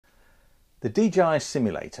The DJI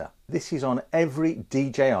Simulator. This is on every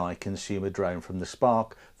DJI consumer drone from the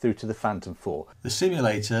Spark through to the Phantom 4. The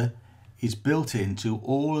simulator is built into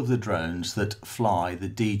all of the drones that fly the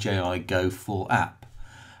DJI GO4 app.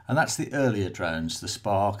 And that's the earlier drones, the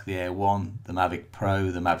Spark, the Air 1, the Mavic Pro,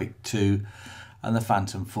 the Mavic 2 and the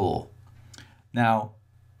Phantom 4. Now,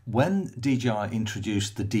 when DJI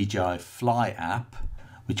introduced the DJI Fly App,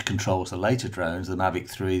 which controls the later drones, the Mavic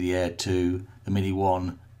 3, the Air 2, the Mini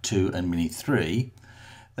 1, 2 and Mini 3,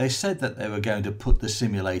 they said that they were going to put the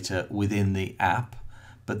simulator within the app,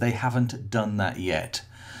 but they haven't done that yet.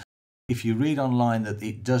 If you read online that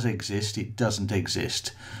it does exist, it doesn't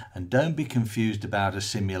exist. And don't be confused about a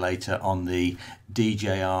simulator on the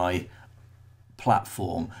DJI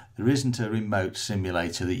platform. There isn't a remote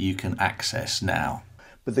simulator that you can access now.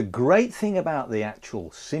 But the great thing about the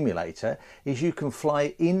actual simulator is you can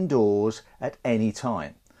fly indoors at any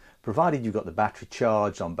time. Provided you've got the battery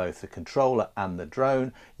charged on both the controller and the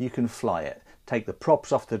drone, you can fly it. Take the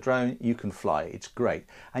props off the drone, you can fly it. It's great.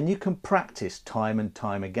 And you can practice time and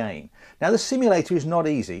time again. Now, the simulator is not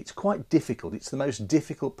easy. It's quite difficult. It's the most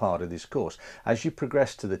difficult part of this course. As you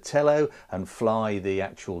progress to the tello and fly the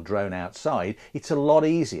actual drone outside, it's a lot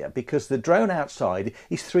easier because the drone outside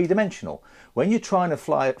is three-dimensional. When you're trying to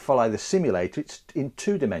fly the simulator, it's in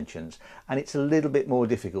 2 dimensions, and it's a little bit more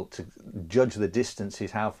difficult to judge the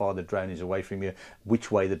distances, how far the drone is away from you,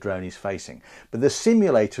 which way the drone is facing. But the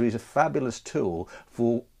simulator is a fabulous tool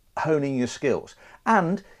for honing your skills.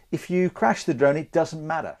 And if you crash the drone, it doesn't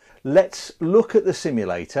matter. Let's look at the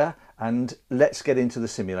simulator and let's get into the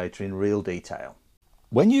simulator in real detail.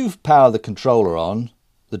 When you've powered the controller on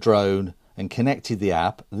the drone and connected the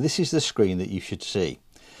app, this is the screen that you should see.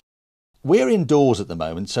 We're indoors at the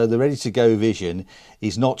moment, so the ready-to-go vision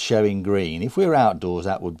is not showing green. If we're outdoors,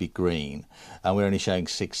 that would be green, and we're only showing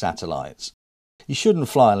 6 satellites. You shouldn't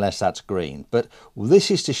fly unless that's green, but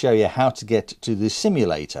this is to show you how to get to the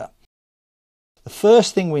simulator. The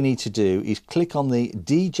first thing we need to do is click on the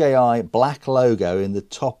DJI black logo in the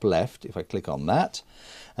top left, if I click on that,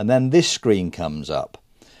 and then this screen comes up.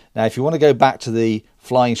 Now, if you want to go back to the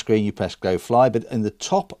flying screen, you press Go Fly, but in the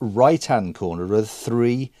top right-hand corner are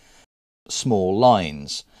 3 small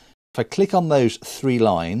lines. If I click on those 3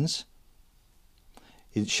 lines,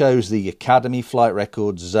 it shows the Academy, Flight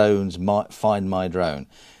Records, Zones, Find My Drone.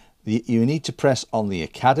 You need to press on the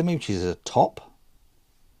Academy, which is at the top,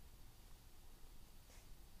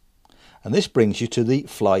 and this brings you to the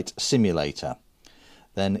Flight Simulator.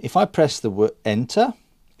 Then if I press the word Enter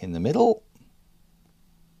in the middle,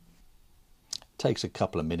 it takes a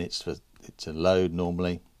couple of minutes for it to load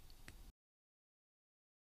normally.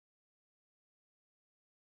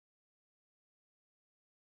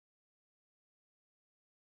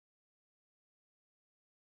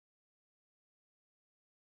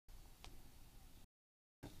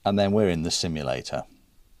 And then we're in the simulator.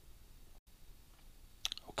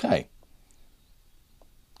 Okay.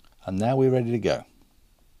 And now we're ready to go.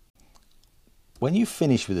 When you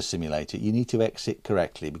finish with the simulator, you need to exit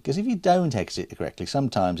correctly, because if you don't exit correctly,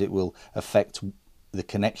 sometimes it will affect the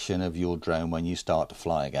connection of your drone when you start to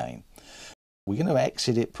fly again. We're going to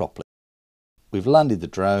exit it properly. We've landed the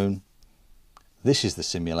drone. This is the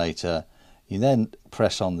simulator. You then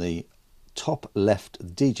press on the top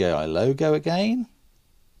left DJI logo again.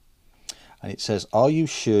 And it says, are you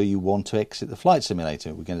sure you want to exit the flight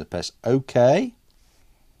simulator? We're going to press OK.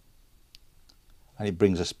 And it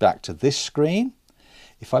brings us back to this screen.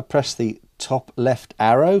 If I press the top left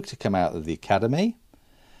arrow to come out of the Academy,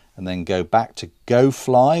 and then go back to Go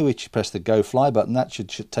Fly, which you press the Go Fly button, that should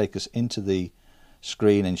take us into the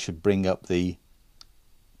screen and should bring up the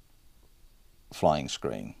flying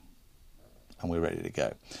screen. And we're ready to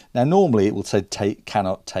go. Now, normally it will say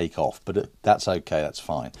cannot take off, but that's okay, that's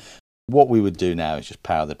fine. What we would do now is just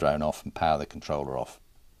power the drone off and power the controller off.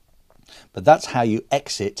 But that's how you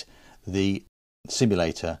exit the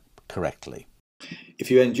simulator correctly.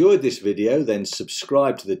 If you enjoyed this video, then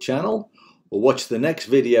subscribe to the channel or watch the next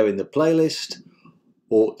video in the playlist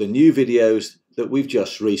or the new videos that we've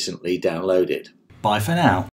just recently downloaded. Bye for now.